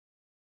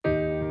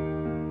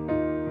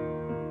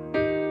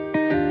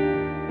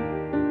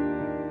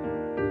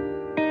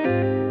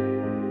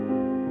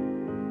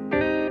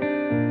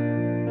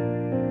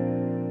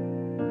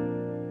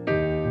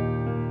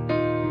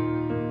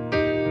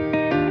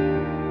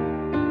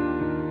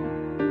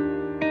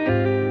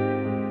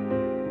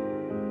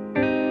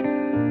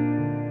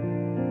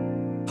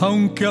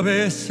aunque a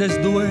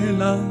veces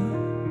duela,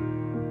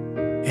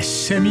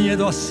 ese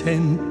miedo a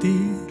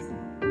sentir,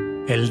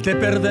 el de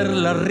perder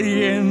las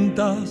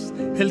riendas,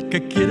 el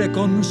que quiere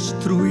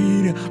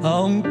construir,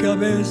 aunque a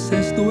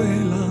veces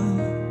duela,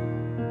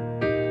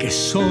 que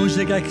eso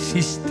llegue a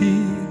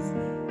existir,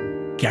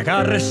 que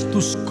agarres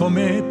tus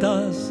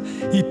cometas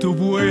y tu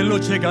vuelo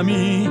llega a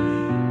mí,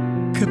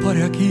 que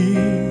pare aquí,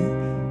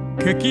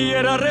 que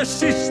quiera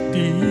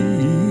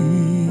resistir.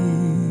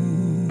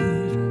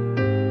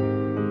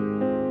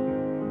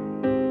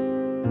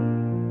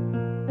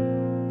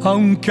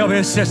 Aunque a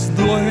veces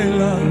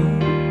duela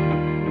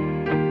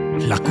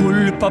la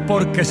culpa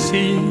porque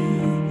sí,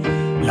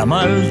 la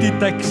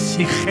maldita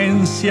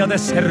exigencia de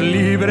ser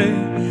libre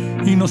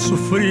y no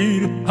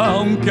sufrir,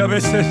 aunque a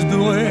veces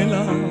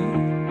duela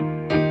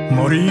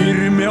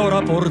morirme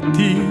ahora por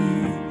ti,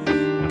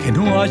 que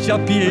no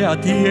haya pie a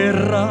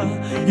tierra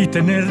y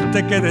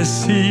tenerte que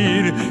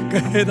decir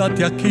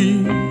quédate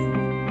aquí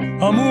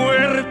a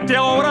muerte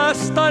ahora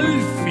hasta el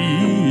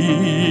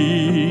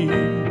fin.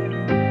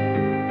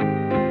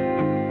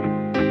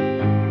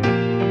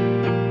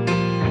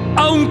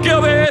 Aunque a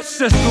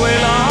veces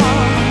duela,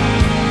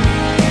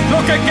 lo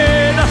que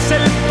queda es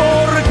el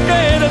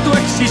porqué de tu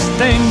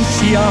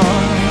existencia,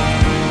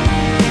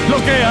 lo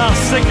que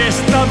hace que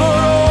esta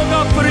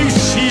droga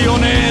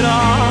prisionera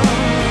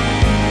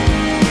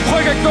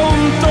juegue con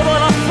toda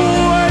la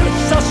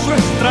fuerza su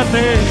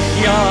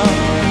estrategia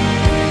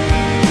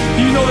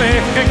y no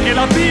deje que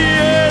la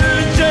piel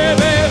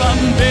lleve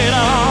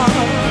bandera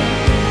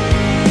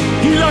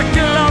y la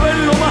clave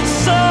en lo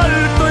más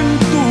alto en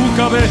tu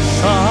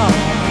cabeza,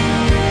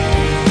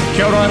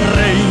 que ahora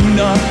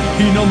reina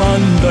y no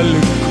manda el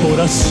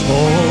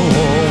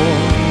corazón.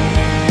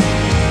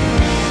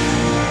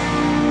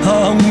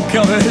 Aunque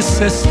a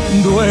veces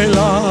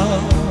duela,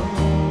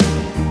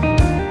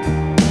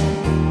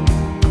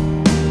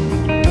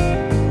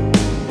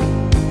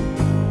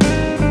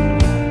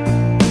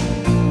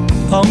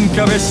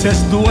 aunque a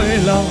veces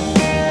duela,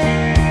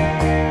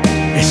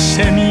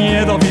 ese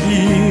miedo a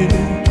vivir,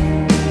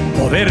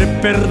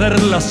 poder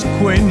perder las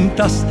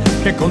cuentas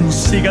que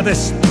consiga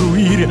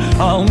destruir,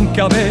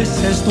 aunque a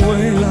veces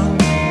duela,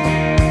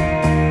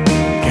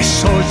 que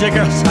eso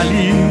llega a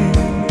salir,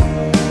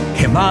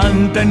 que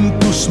manden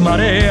tus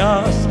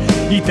mareas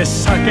y te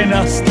saquen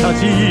hasta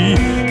allí,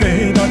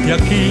 quédate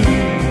aquí,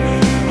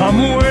 a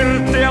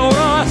muerte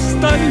ahora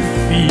hasta el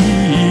fin.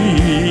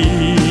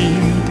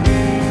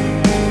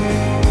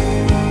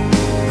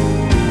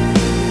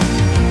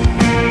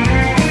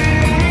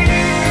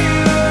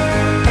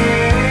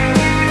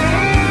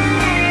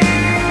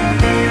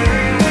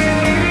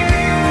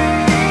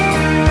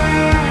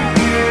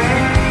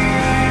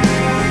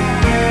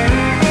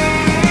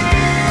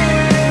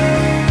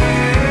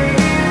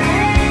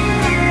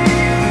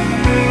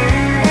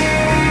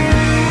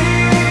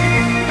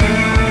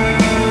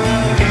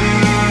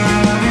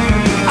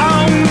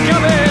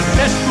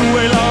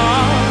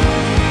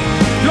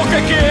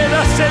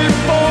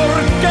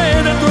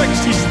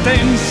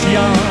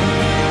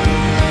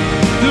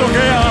 Lo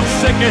que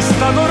hace que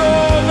esta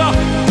droga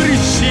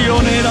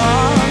prisionera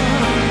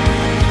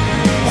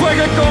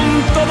juegue con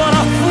toda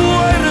la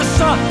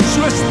fuerza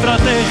su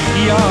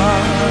estrategia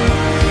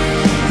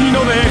y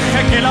no deje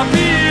que la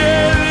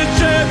piel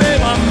lleve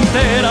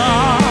bandera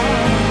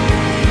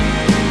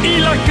y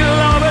la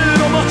clave en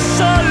lo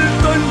más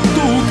alto en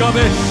tu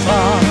cabeza,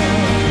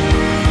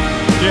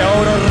 que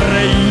ahora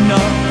reina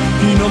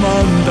y no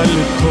manda el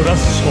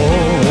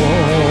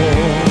corazón.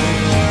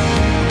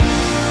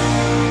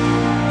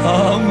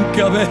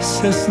 Aunque a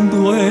veces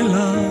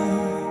duela,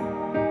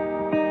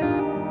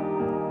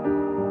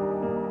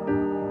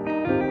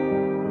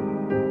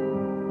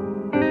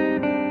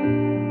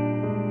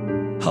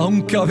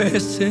 aunque a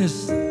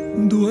veces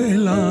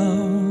duela,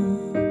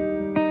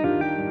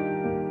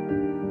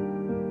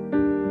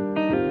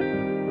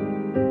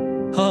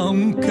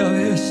 aunque a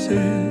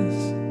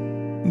veces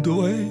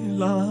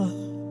duela.